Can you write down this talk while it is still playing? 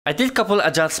I did a couple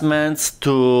adjustments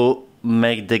to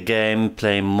make the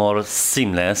gameplay more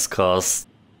seamless, cause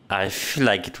I feel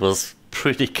like it was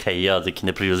pretty chaotic in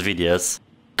the previous videos.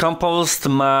 Composed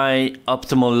my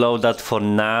optimal loadout for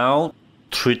now,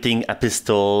 treating a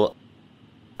pistol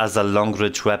as a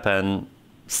long-range weapon,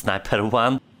 sniper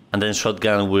one, and then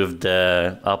shotgun with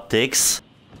the optics.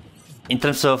 In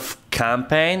terms of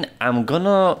campaign, I'm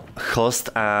gonna host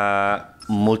a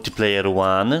multiplayer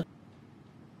one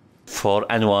for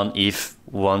anyone if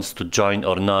wants to join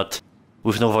or not,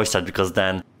 with no voice chat, because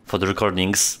then for the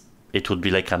recordings it would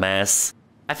be like a mess.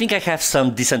 I think I have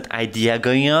some decent idea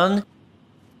going on,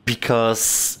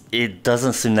 because it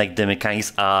doesn't seem like the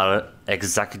mechanics are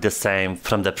exactly the same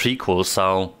from the prequel,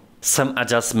 so some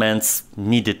adjustments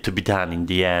needed to be done in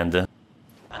the end.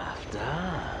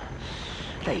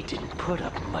 They didn't put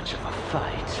up much of a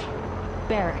fight.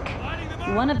 Barrack.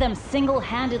 One of them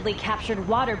single-handedly captured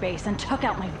Waterbase and took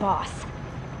out my boss.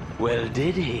 Well,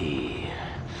 did he?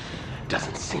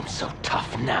 Doesn't seem so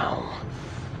tough now.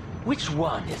 Which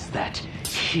one is that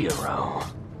hero?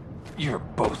 You're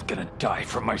both gonna die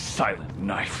from my silent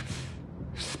knife.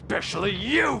 Especially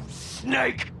you,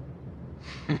 Snake!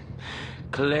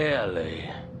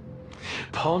 Clearly.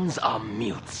 Pawns are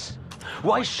mutes.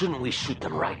 Why shouldn't we shoot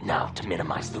them right now to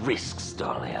minimize the risks,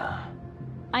 Dahlia?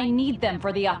 I need them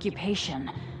for the occupation.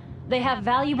 They have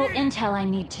valuable intel I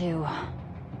need to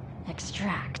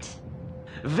extract.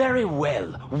 Very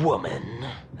well, woman.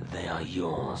 They are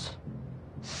yours.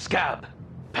 Scab,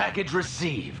 package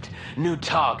received. New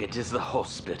target is the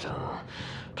hospital.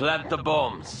 Plant the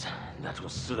bombs. That will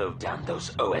slow down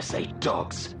those OSA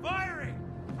dogs. Firing!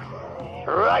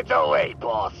 Right away,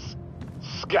 boss.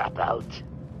 Scap out.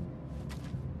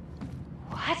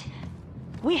 What?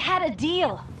 We had a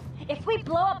deal. If we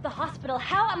blow up the hospital,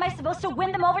 how am I supposed to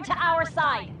win them over to our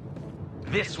side?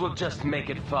 This will just make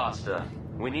it faster.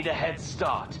 We need a head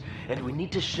start, and we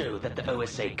need to show that the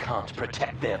OSA can't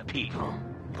protect their people.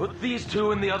 Put these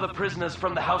two and the other prisoners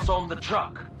from the house on the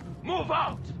truck. Move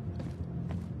out!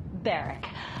 Barrack,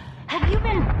 have you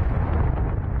been...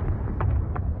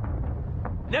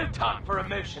 No time for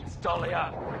emotions,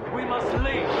 Dahlia. We must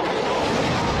leave.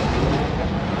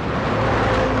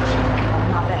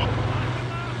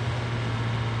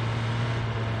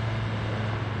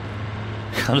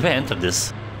 How do I enter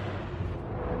this?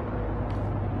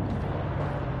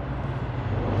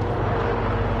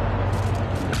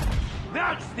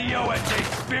 That's the OSA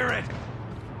spirit!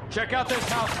 Check out this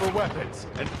house for weapons,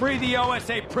 and free the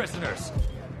OSA prisoners!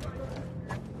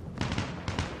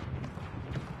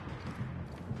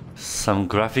 Some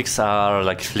graphics are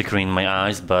like flickering in my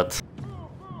eyes, but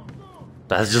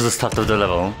that's just the start of the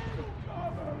level.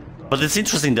 But it's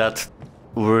interesting that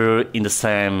we're in the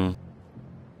same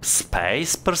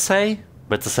space, per se,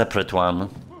 but it's a separate one.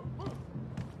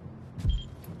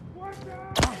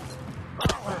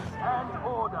 And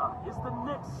order is the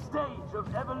next stage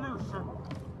of evolution.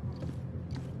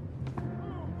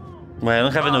 Well, I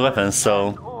don't have any weapons,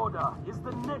 so... Order is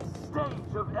the next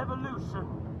stage of evolution.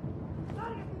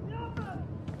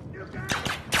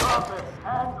 Purpose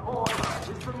and order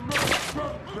is the next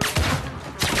stage of evolution.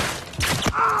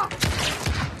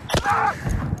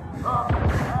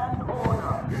 Purpose and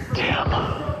order. Damn.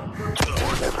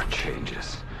 It never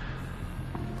changes.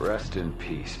 Rest in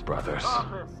peace, brothers.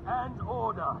 Purpose and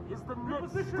order is the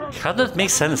next stage. How does that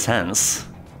make any sense?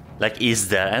 Like, is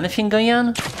there anything going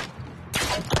on?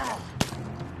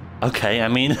 Okay, I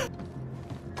mean...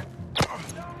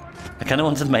 I kinda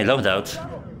wanted my loadout.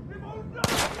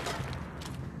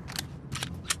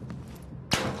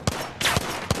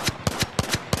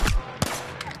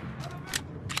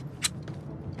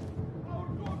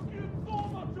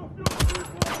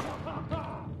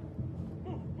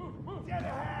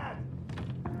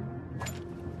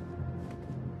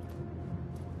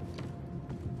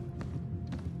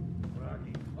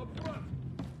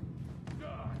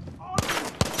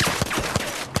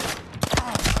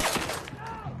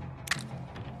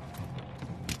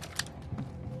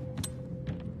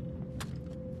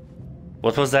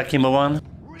 What was that Akimo one?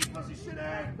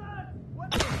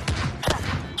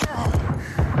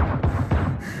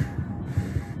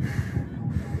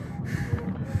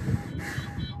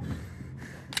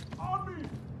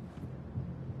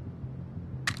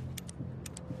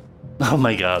 Oh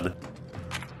my god.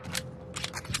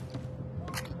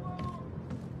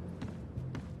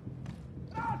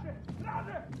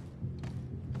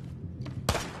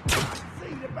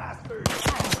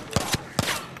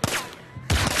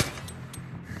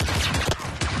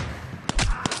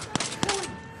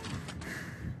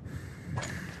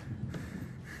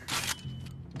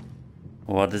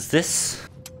 What is this?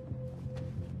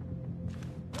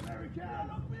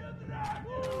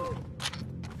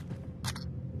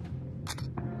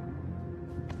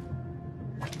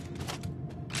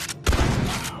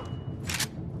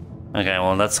 Okay,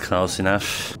 well that's close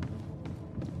enough.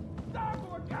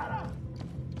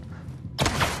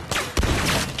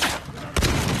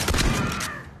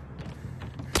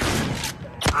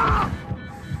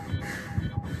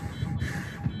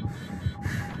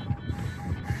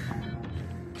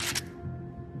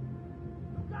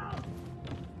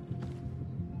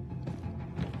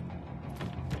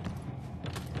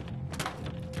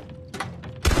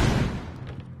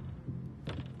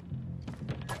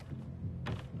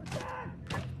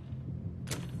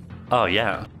 Oh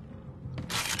yeah.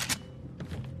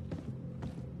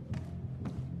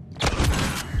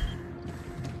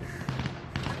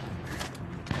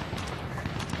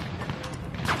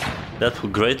 That will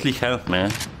greatly help me.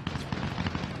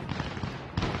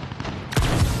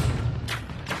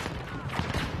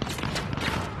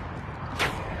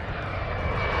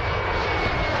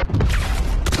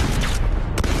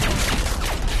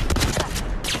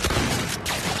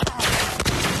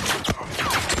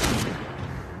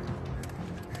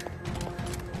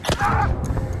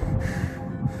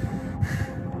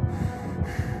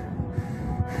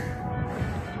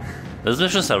 Those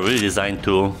missions are really designed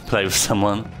to play with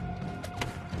someone.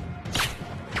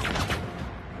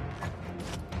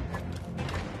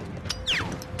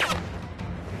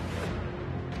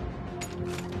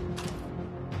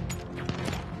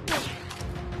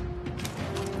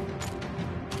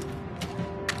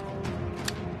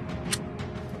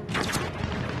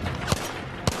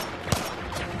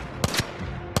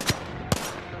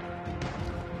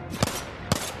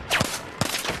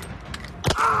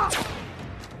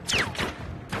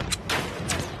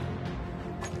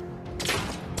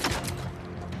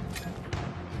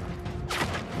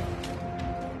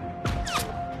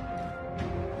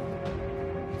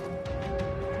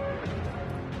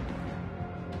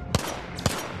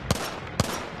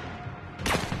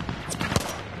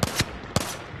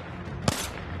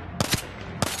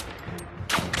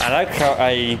 I like how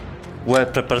I well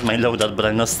prepared my loadout, but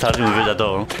I'm not starting with it at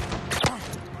all.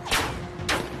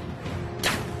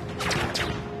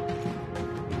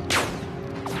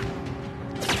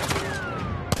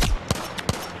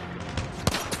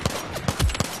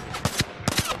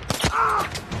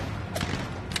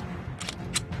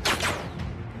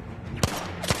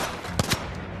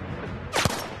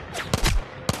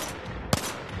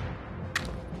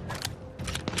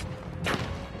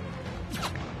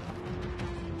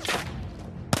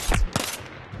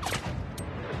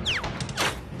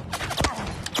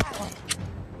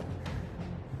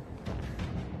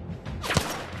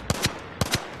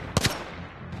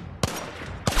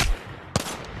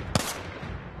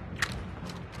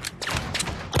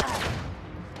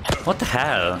 What the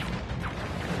hell?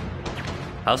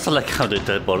 I also like how they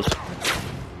teleport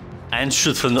and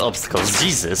shoot from the obstacles.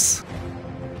 Jesus.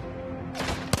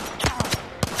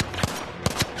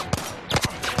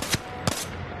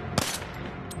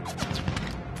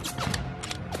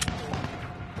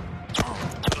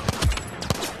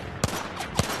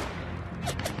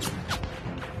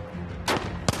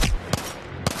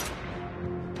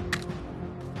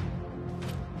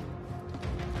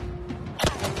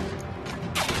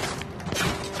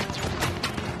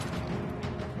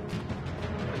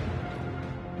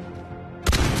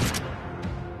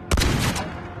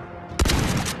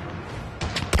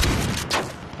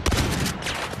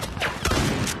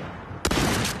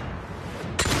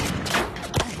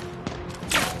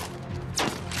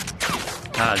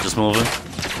 Just moving.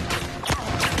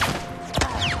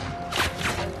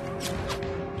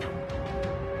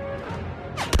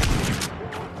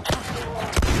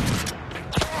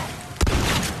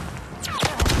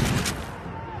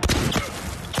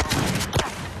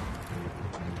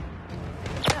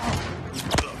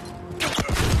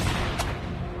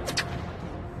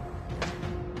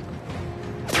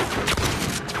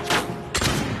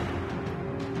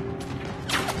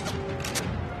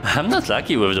 I'm not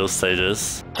lucky with those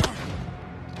stages.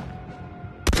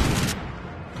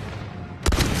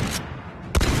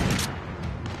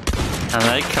 I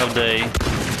like how they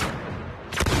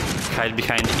hide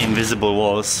behind invisible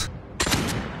walls.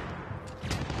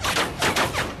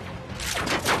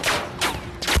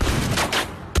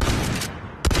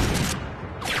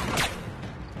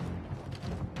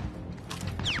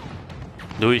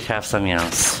 Do we have something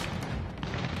else?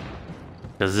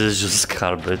 Because this is just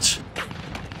garbage.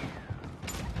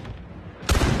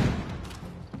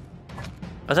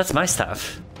 Oh, that's my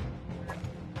stuff.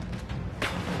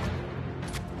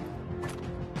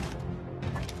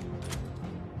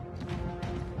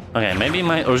 Okay, maybe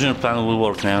my original plan will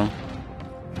work now.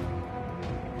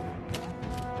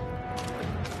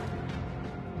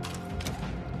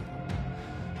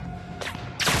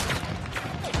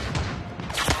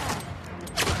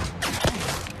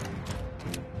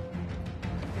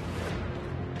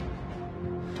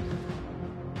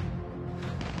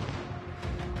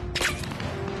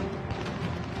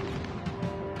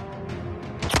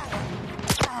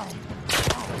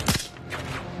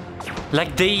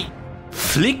 Like they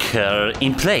flicker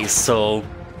in place, so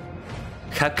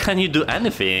how can you do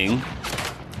anything?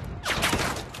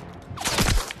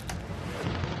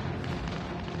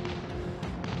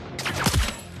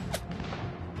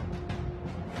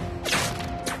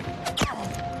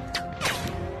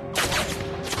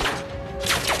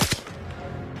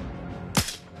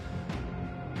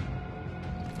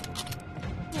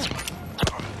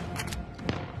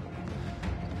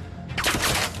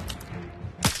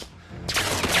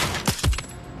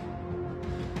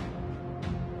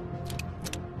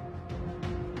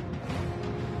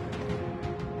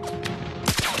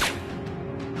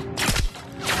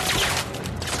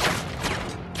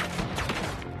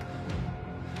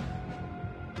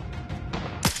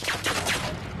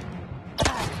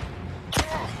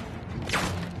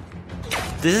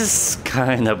 This is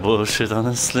kinda bullshit,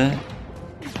 honestly.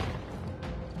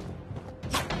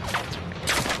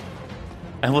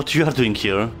 And what you are doing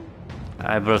here?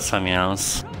 I brought something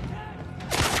else.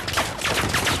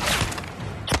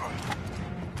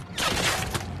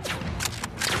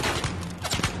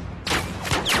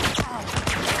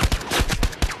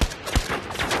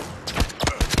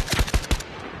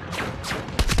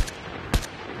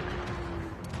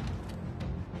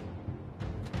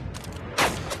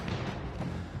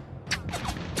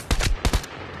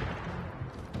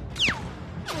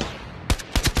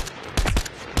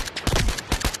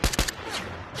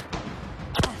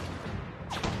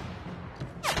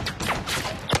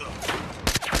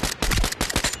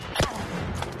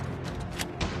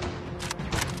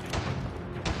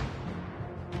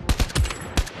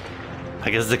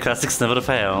 I guess the classics never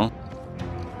fail.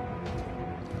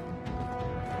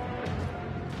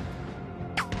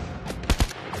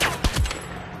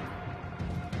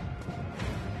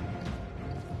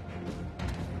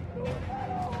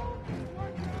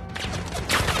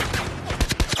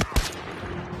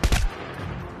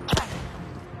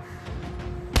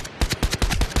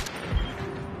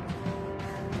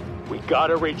 We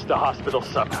gotta reach the hospital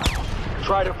somehow.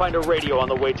 Try to find a radio on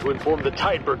the way to inform the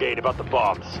Tide Brigade about the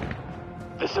bombs.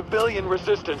 The civilian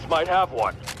resistance might have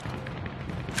one.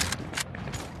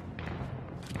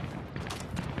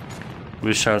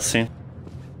 We shall see.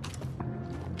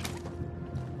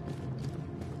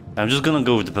 I'm just gonna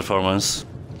go with the performance.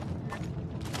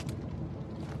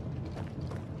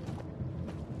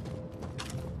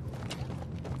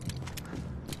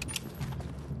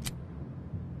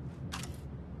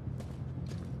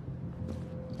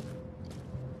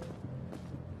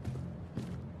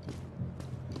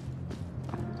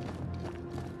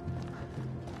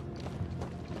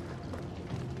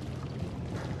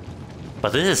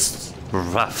 But it is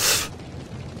rough.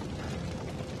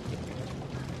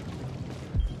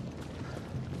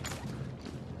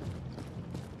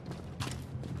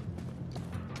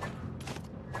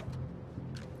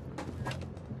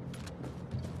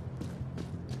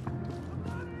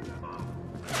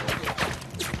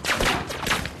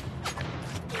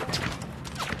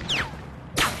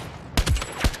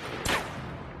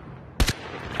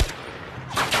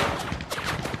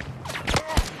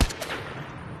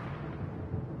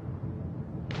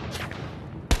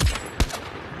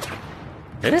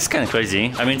 It is kind of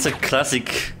crazy. I mean, it's a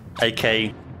classic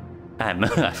AK M,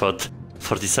 I thought,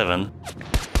 47.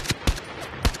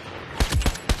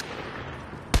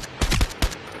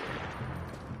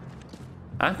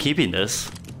 I'm keeping this.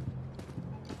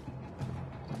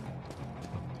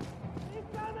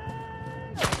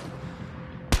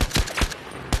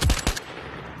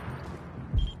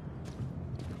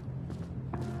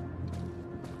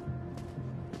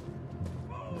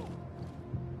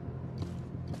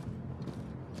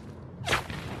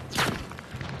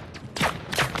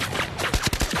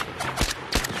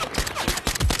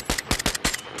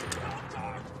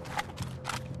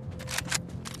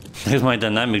 My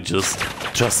dynamic just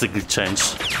drastically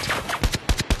changed.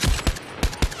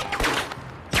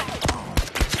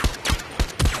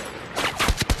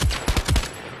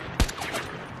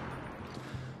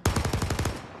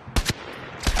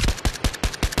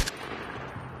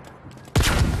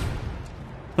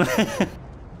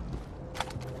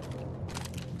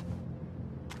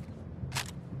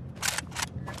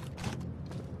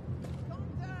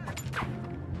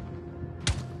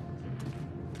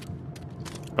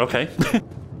 Okay.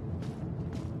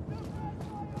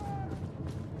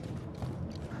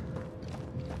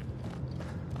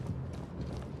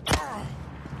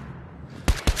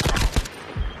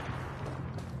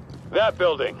 That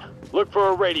building. Look for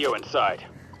a radio inside.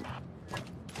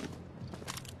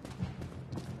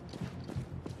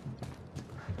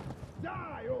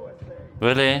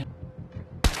 Really?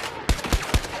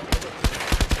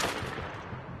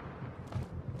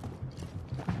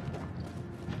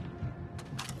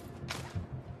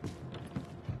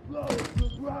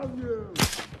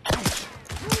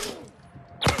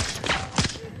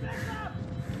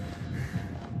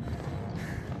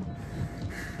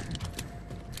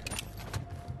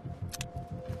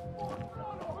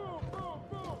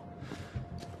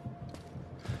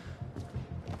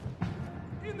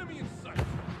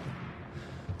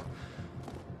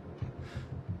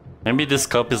 Maybe this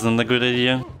scope isn't a good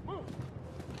idea.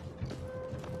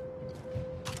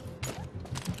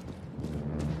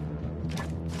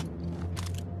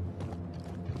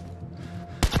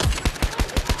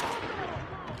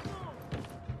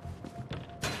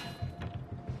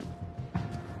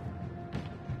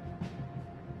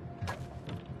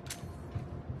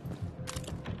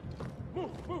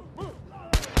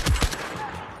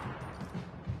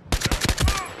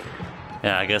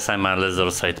 Yeah, I guess I'm a laser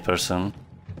sight person.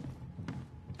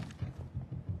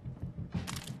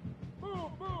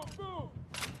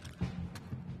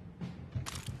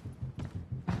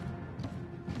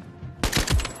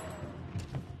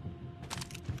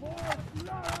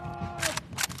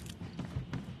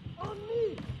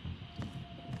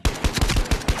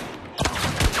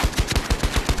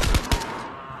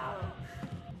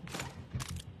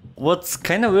 What's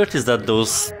kind of weird is that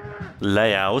those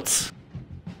layouts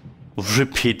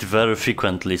repeat very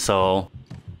frequently, so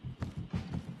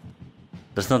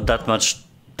there's not that much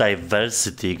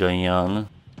diversity going on.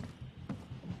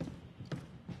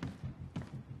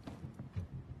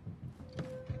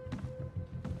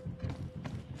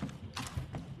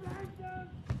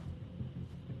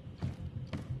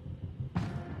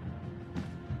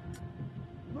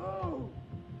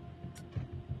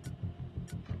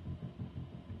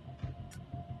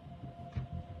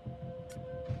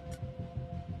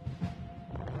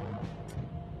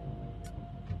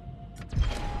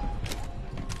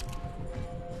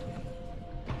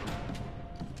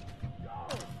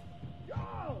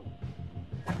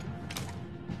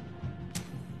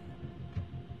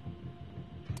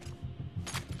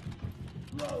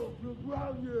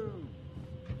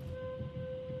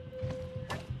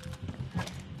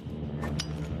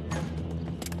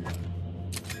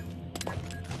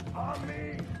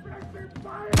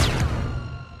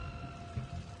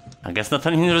 I guess not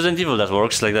only in Resident Evil that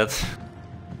works like that.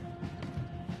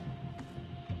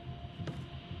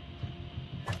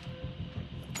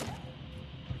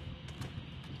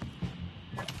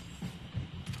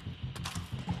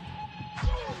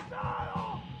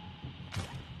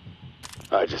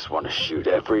 I just want to shoot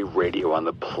every radio on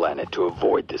the planet to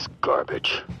avoid this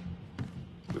garbage.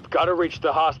 We've got to reach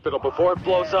the hospital before it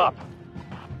blows up.